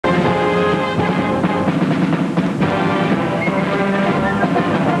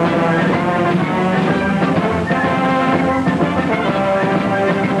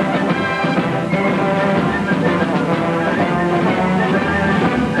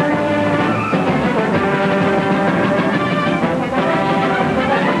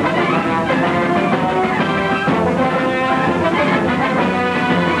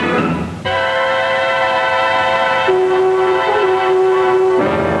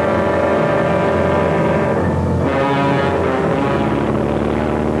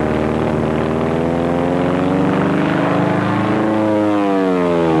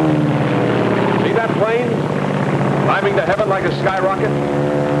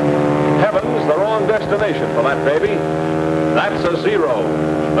destination for that baby. That's a Zero,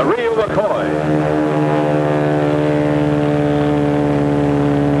 the real McCoy.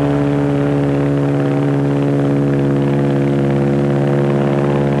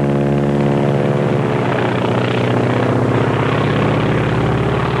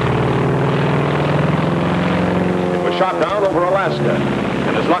 Shot down over Alaska.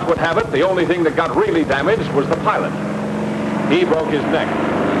 And as luck would have it, the only thing that got really damaged was the pilot. He broke his neck.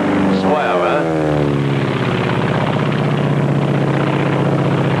 Swell, huh?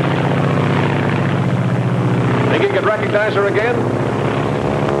 Think you could recognize her again?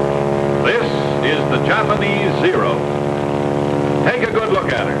 This is the Japanese Zero. Take a good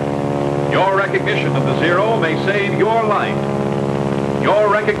look at her. Your recognition of the Zero may save your life.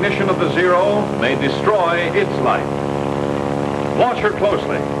 Your recognition of the Zero may destroy its life. Watch her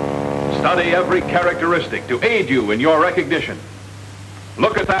closely. Study every characteristic to aid you in your recognition.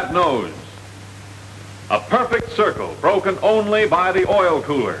 Look at that nose. A perfect circle broken only by the oil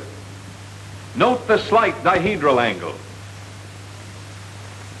cooler. Note the slight dihedral angle.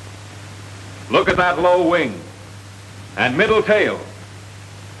 Look at that low wing and middle tail.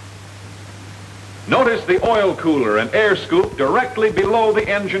 Notice the oil cooler and air scoop directly below the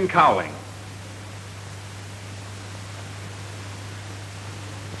engine cowling.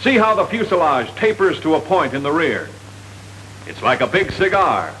 See how the fuselage tapers to a point in the rear. It's like a big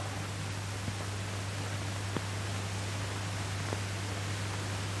cigar.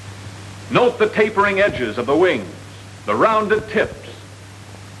 Note the tapering edges of the wings, the rounded tips.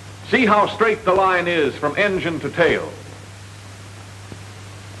 See how straight the line is from engine to tail.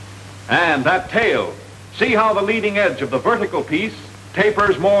 And that tail, see how the leading edge of the vertical piece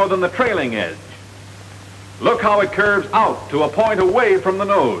tapers more than the trailing edge. Look how it curves out to a point away from the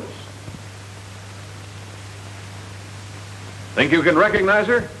nose. Think you can recognize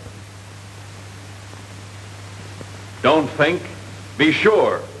her? Don't think. Be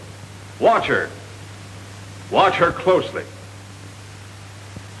sure. Watch her. Watch her closely.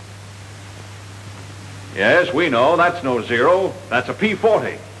 Yes, we know that's no Zero. That's a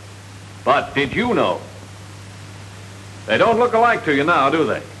P-40. But did you know? They don't look alike to you now, do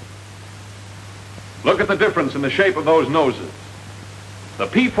they? Look at the difference in the shape of those noses. The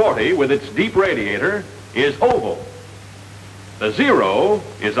P-40, with its deep radiator, is oval. The Zero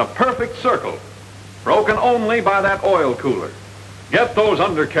is a perfect circle, broken only by that oil cooler. Get those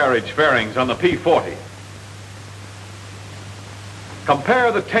undercarriage fairings on the P-40.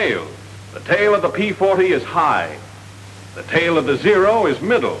 Compare the tail. The tail of the P-40 is high. The tail of the Zero is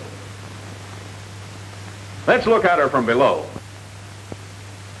middle. Let's look at her from below.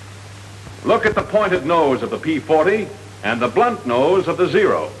 Look at the pointed nose of the P-40 and the blunt nose of the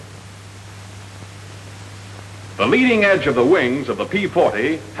Zero. The leading edge of the wings of the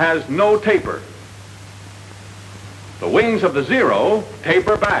P-40 has no taper. The wings of the Zero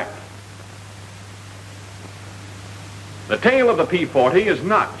taper back. The tail of the P-40 is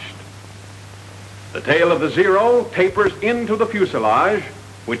notched. The tail of the Zero tapers into the fuselage,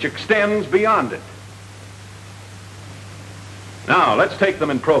 which extends beyond it. Now, let's take them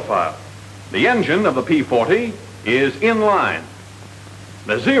in profile. The engine of the P-40 is inline.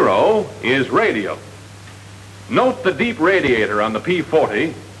 The Zero is radial. Note the deep radiator on the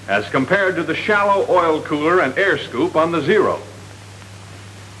P-40 as compared to the shallow oil cooler and air scoop on the Zero.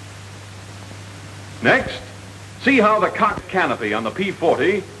 Next, see how the cockpit canopy on the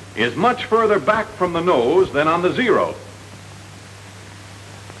P-40 is much further back from the nose than on the Zero.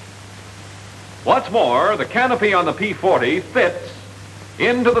 What's more, the canopy on the P-40 fits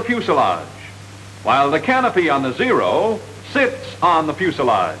into the fuselage, while the canopy on the Zero sits on the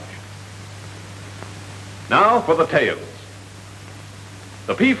fuselage. Now for the tails.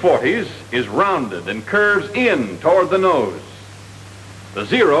 The P-40's is rounded and curves in toward the nose. The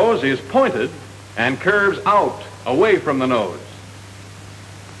Zero's is pointed and curves out away from the nose.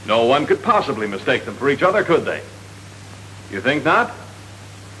 No one could possibly mistake them for each other, could they? You think not?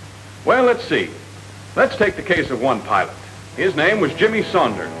 Well, let's see. Let's take the case of one pilot. His name was Jimmy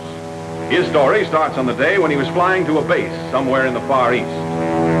Saunders. His story starts on the day when he was flying to a base somewhere in the Far East.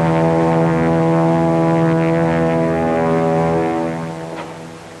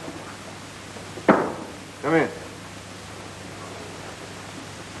 Come in.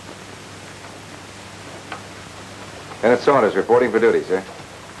 Lieutenant Saunders reporting for duty, sir.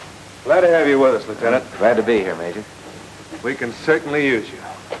 Glad to have you with us, Lieutenant. Glad to be here, Major. We can certainly use you.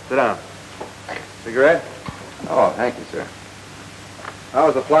 Sit down. Cigarette? Oh, thank you, sir. How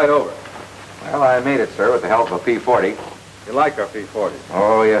was the flight over? Well, I made it, sir, with the help of a P-40. You like our P-40?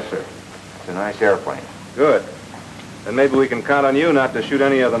 Oh, yes, sir. It's a nice airplane. Good. Then maybe we can count on you not to shoot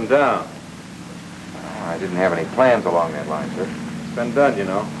any of them down. I didn't have any plans along that line, sir. It's been done, you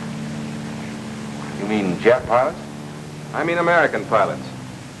know. You mean Jap pilots? I mean American pilots.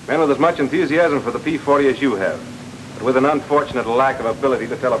 Men with as much enthusiasm for the P-40 as you have, but with an unfortunate lack of ability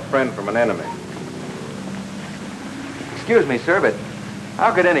to tell a friend from an enemy. Excuse me, sir, but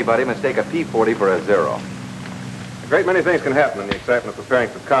how could anybody mistake a P-40 for a Zero? A great many things can happen in the excitement of preparing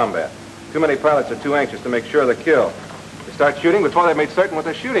for combat. Too many pilots are too anxious to make sure they're killed. They start shooting before they've made certain what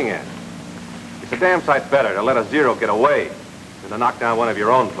they're shooting at. It's a damn sight better to let a Zero get away than to knock down one of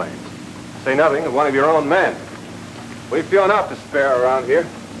your own planes. Say nothing of one of your own men. We've few enough to spare around here.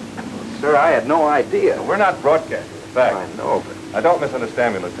 Well, sir, I had no idea. We're not broadcasting the fact. I know, but... Now, don't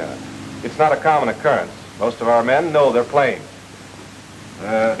misunderstand me, Lieutenant. It's not a common occurrence. Most of our men know their planes.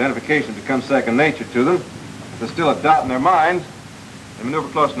 Identification becomes second nature to them. If there's still a doubt in their minds, they maneuver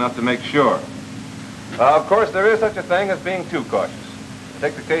close enough to make sure. Of course, there is such a thing as being too cautious.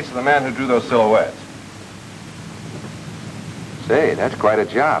 Take the case of the man who drew those silhouettes. Say, that's quite a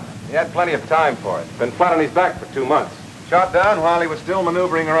job. He had plenty of time for it. Been flat on his back for 2 months. Shot down while he was still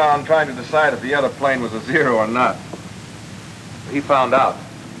maneuvering around trying to decide if the other plane was a Zero or not. He found out.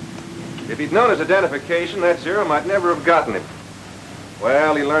 If he'd known his identification, that Zero might never have gotten him.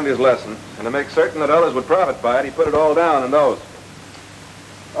 Well, he learned his lesson, and to make certain that others would profit by it, he put it all down in those.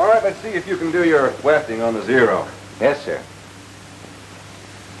 All right, let's see if you can do your wafting on the Zero. Yes, sir.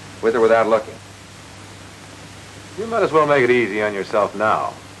 With or without looking? You might as well make it easy on yourself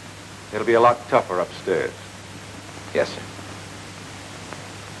now. It'll be a lot tougher upstairs. Yes, sir.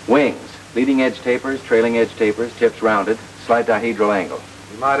 Wings. Leading edge tapers, trailing edge tapers, tips rounded, slight dihedral angle.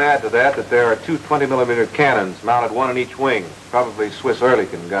 You might add to that there are two 20-millimeter cannons mounted one in each wing, probably Swiss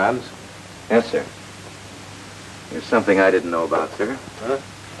Ehrlichen guns. Yes, sir. Here's something I didn't know about, sir. Huh?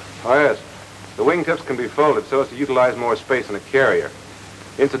 Oh, yes. The wingtips can be folded so as to utilize more space in a carrier.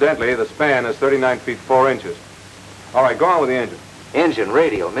 Incidentally, the span is 39 feet 4 inches. All right, go on with the engine. Engine,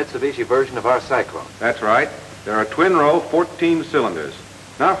 radial, Mitsubishi version of our Cyclone. That's right. There are twin-row 14 cylinders.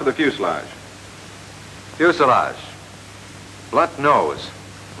 Now for the fuselage. Fuselage. Blunt nose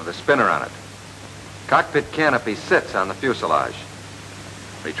with a spinner on it. Cockpit canopy sits on the fuselage.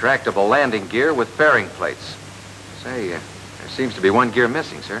 Retractable landing gear with fairing plates. Say, there seems to be one gear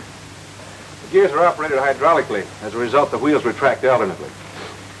missing, sir. The gears are operated hydraulically. As a result, the wheels retract alternately.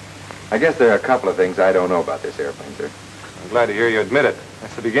 I guess there are a couple of things I don't know about this airplane, sir. I'm glad to hear you admit it.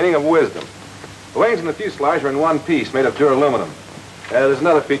 That's the beginning of wisdom. The wings and the fuselage are in one piece, made of duraluminum. There's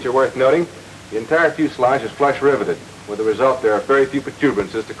another feature worth noting. The entire fuselage is flush riveted. With the result, there are very few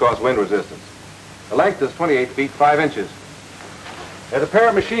protuberances to cause wind resistance. The length is 28 feet 5 inches. There's a pair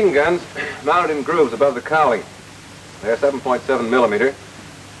of machine guns mounted in grooves above the cowling. They're 7.7 millimeter,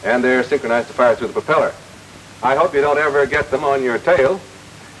 and they're synchronized to fire through the propeller. I hope you don't ever get them on your tail.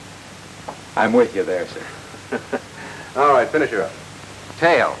 I'm with you there, sir. All right, finish her up.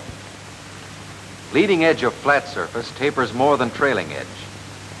 Tail. Leading edge of flat surface tapers more than trailing edge,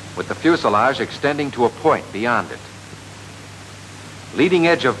 with the fuselage extending to a point beyond it. Leading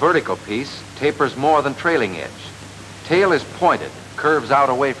edge of vertical piece tapers more than trailing edge. Tail is pointed, curves out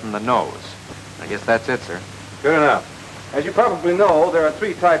away from the nose. I guess that's it, sir. Good enough. As you probably know, there are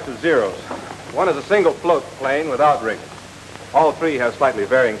 3 types of Zeros. One is a single float plane without rigging. All 3 have slightly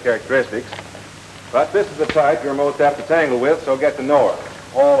varying characteristics. But this is the type you're most apt to tangle with, so get to know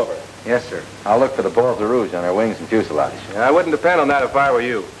her. All of her. Yes, sir. I'll look for the balls of rouge on our wings and fuselage. Yeah, I wouldn't depend on that if I were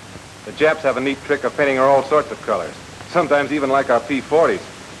you. The Japs have a neat trick of painting her all sorts of colors. Sometimes even like our P-40s.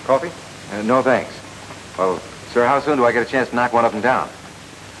 Coffee? No, thanks. Well, sir, how soon do I get a chance to knock one of them down?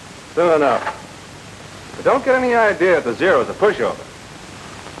 Soon enough. But don't get any idea that the Zero's a pushover.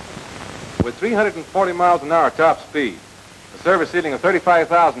 With 340 miles an hour top speed, a service ceiling of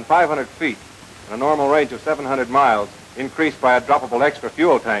 35,500 feet, and a normal range of 700 miles, increased by a droppable extra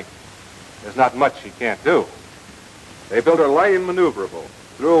fuel tank, there's not much she can't do. They built her light and maneuverable,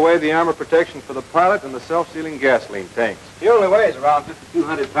 threw away the armor protection for the pilot and the self-sealing gasoline tanks. She only weighs around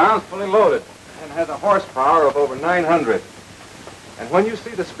 5,200 pounds, fully loaded, and has a horsepower of over 900. And when you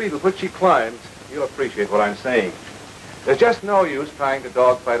see the speed with which she climbs, you'll appreciate what I'm saying. There's just no use trying to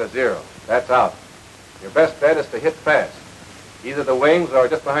dogfight a Zero. That's out. Your best bet is to hit fast, either the wings or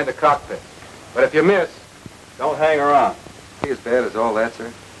just behind the cockpit. But if you miss, don't hang around. As bad as all that,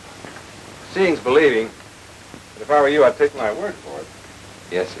 sir? Seeing's believing. But if I were you, I'd take my word for it.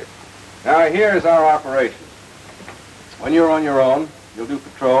 Yes, sir. Now, here's our operation. When you're on your own, you'll do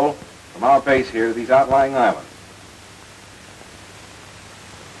patrol from our base here to these outlying islands.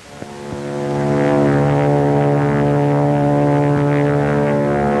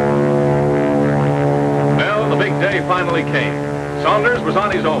 Well, the big day finally came. Saunders was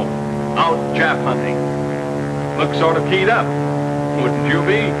on his own, out Jap hunting. Looks sort of keyed up. Wouldn't you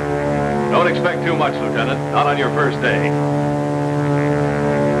be? Don't expect too much, Lieutenant. Not on your first day.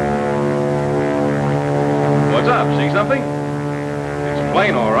 What's up? See something? It's a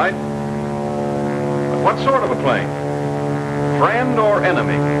plane, all right. But what sort of a plane? Friend or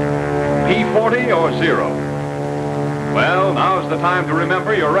enemy? P-40 or Zero? Well, now's the time to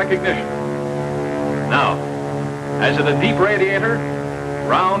remember your recognition. Now, is it a deep radiator?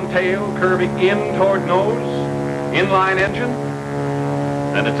 Round tail curving in toward nose? Inline engine?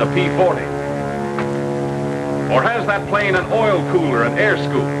 Then it's a P-40. Or has that plane an oil cooler and air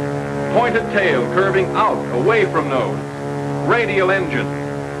scoop? Pointed tail curving out, away from nose? Radial engine?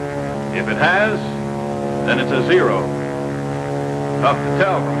 If it has, then it's a Zero. Tough to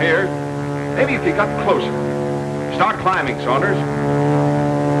tell from here. Maybe if you got closer. Start climbing, Saunders.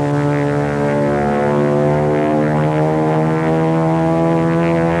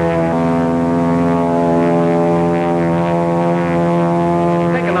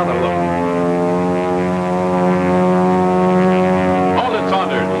 Take another look. Hold it,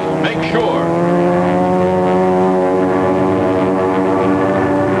 Saunders. Make sure.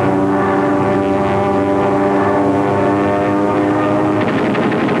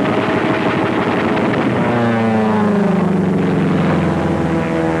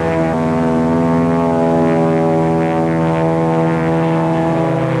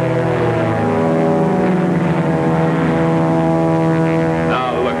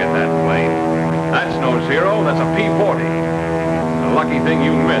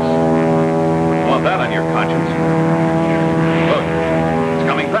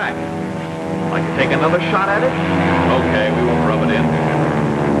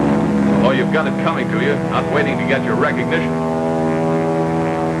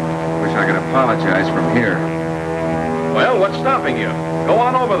 Apologize from here. Well, what's stopping you? Go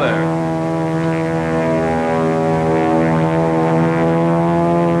on over there.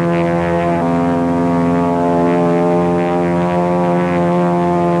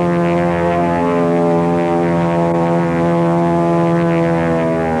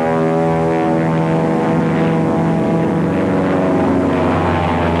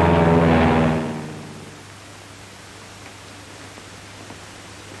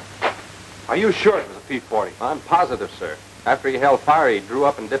 Are you sure it was a P-40? I'm positive, sir. After he held fire, he drew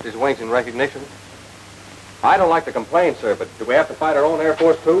up and dipped his wings in recognition. I don't like to complain, sir, but do we have to fight our own Air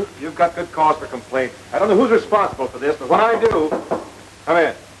Force, too? You've got good cause for complaint. I don't know who's responsible for this, but when I do... Come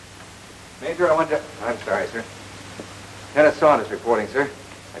in. Major, I want to... I'm sorry, sir. Lieutenant Saunders reporting, sir.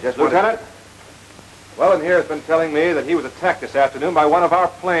 I just Lieutenant? Wellen here has been telling me that he was attacked this afternoon by one of our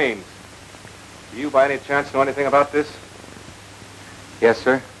planes. Do you, by any chance, know anything about this? Yes,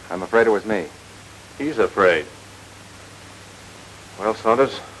 sir. I'm afraid it was me. He's afraid. Well,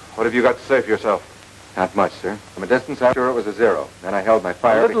 Saunders, what have you got to say for yourself? Not much, sir. From a distance, I'm sure it was a Zero. Then I held my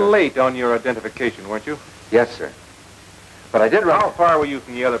fire. A little late on your identification, weren't you? Yes, sir. But I did run... How far were you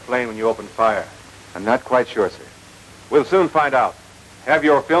from the other plane when you opened fire? I'm not quite sure, sir. We'll soon find out. Have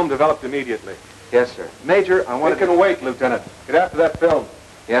your film developed immediately. Yes, sir. Major, I want to... It can wait, Lieutenant. Get after that film.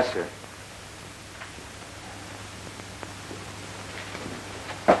 Yes, sir.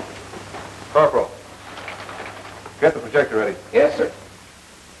 Corporal, get the projector ready. Yes, sir.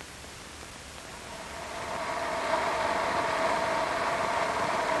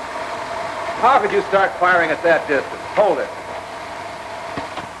 How could you start firing at that distance? Hold it.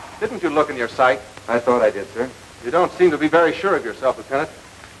 Didn't you look in your sight? I thought I did, sir. You don't seem to be very sure of yourself, Lieutenant.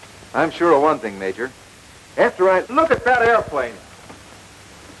 I'm sure of one thing, Major. Look at that airplane.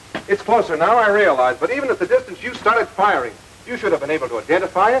 It's closer now, I realize, but even at the distance you started firing, you should have been able to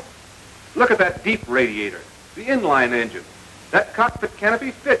identify it. Look at that deep radiator, the inline engine. That cockpit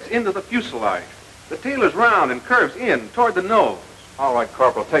canopy fits into the fuselage. The tail is round and curves in toward the nose. All right,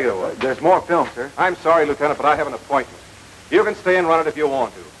 Corporal, take it away. There's more film, sir. I'm sorry, Lieutenant, but I have an appointment. You can stay and run it if you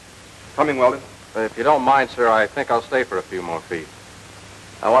want to. Coming, Weldon. If you don't mind, sir, I think I'll stay for a few more feet.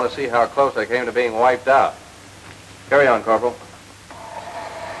 I want to see how close I came to being wiped out. Carry on, Corporal.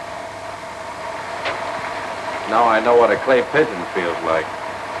 Now I know what a clay pigeon feels like.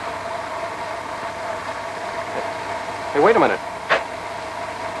 Hey, wait a minute.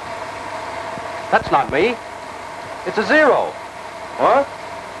 That's not me. It's a Zero. What?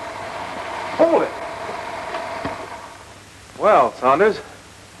 Hold it. Well, Saunders,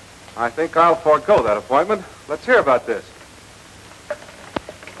 I think I'll forego that appointment. Let's hear about this.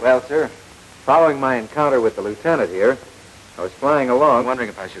 Well, sir, following my encounter with the lieutenant here, I was flying along, wondering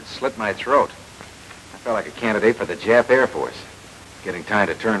if I should slit my throat. I felt like a candidate for the Jap Air Force. Getting time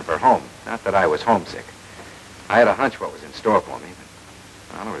to turn for home. Not that I was homesick. I had a hunch what was in store for me,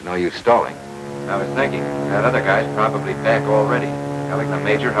 but well, there was no use stalling. I was thinking, that other guy's probably back already, telling the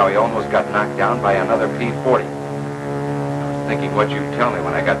Major how he almost got knocked down by another P-40. I was thinking what you'd tell me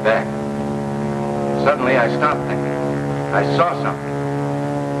when I got back. Suddenly, I stopped thinking. I saw something.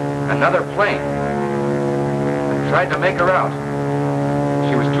 Another plane. I tried to make her out.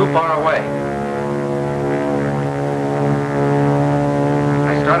 She was too far away.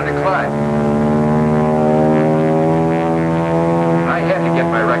 I started to climb. I had to get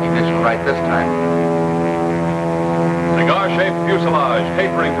my recognition right this time. Cigar-shaped fuselage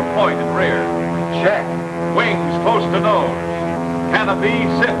tapering to point and rear. Check. Wings close to nose. Canopy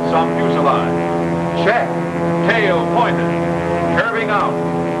sits on fuselage. Check. Tail pointed, curving out.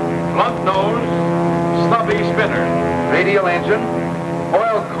 Blunt nose, stubby spinner. Radial engine,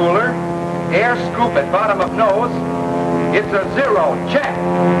 oil cooler, air scoop at bottom of nose. It's a 0. Check.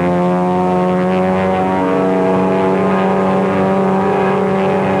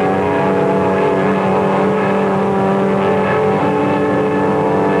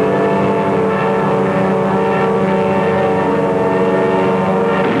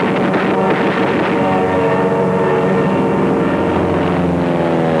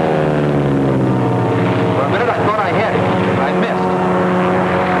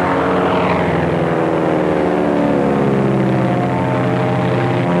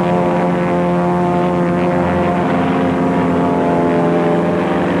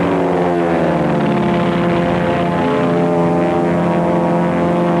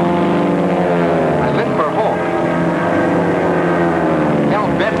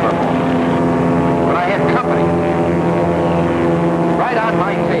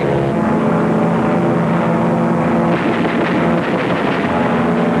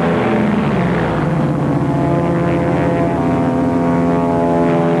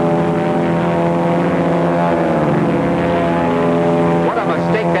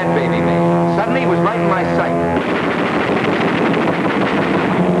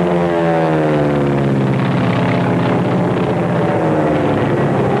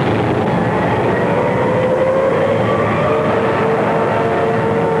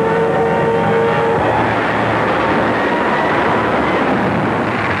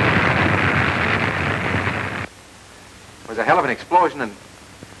 Explosion and...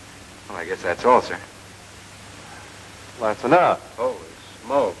 Well, I guess that's all, sir. Well, that's enough. Holy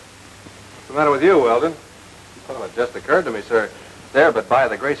smoke. What's the matter with you, Weldon? Well, it just occurred to me, sir. There, but by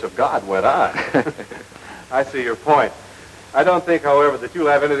the grace of God went I. I see your point. I don't think, however, that you'll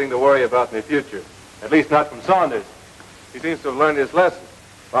have anything to worry about in the future. At least not from Saunders. He seems to have learned his lesson.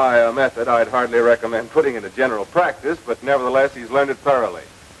 By a method I'd hardly recommend putting into general practice, but nevertheless he's learned it thoroughly.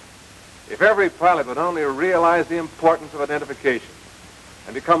 If every pilot would only realize the importance of identification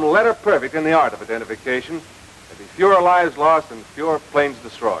and become letter perfect in the art of identification, there'd be fewer lives lost and fewer planes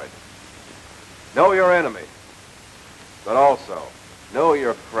destroyed. Know your enemy, but also know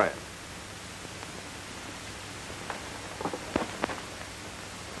your friend.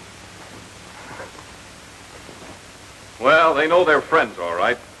 Well, they know their friends, all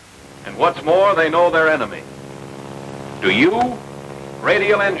right. And what's more, they know their enemy. Do you?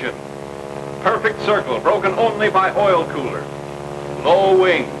 Radial engine. Perfect circle, broken only by oil cooler. Low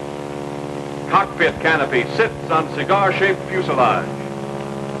wings. Cockpit canopy sits on cigar-shaped fuselage.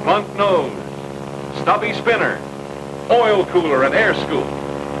 Blunt nose. Stubby spinner. Oil cooler and air scoop.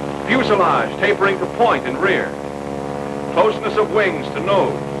 Fuselage tapering to point and rear. Closeness of wings to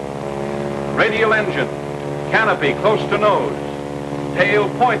nose. Radial engine. Canopy close to nose. Tail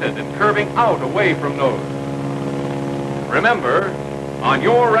pointed and curving out away from nose. Remember, on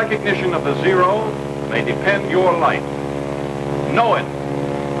your recognition of the 0 may depend your life. Know it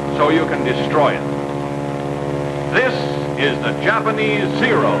so you can destroy it. This is the Japanese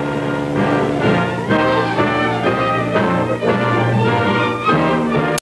 0.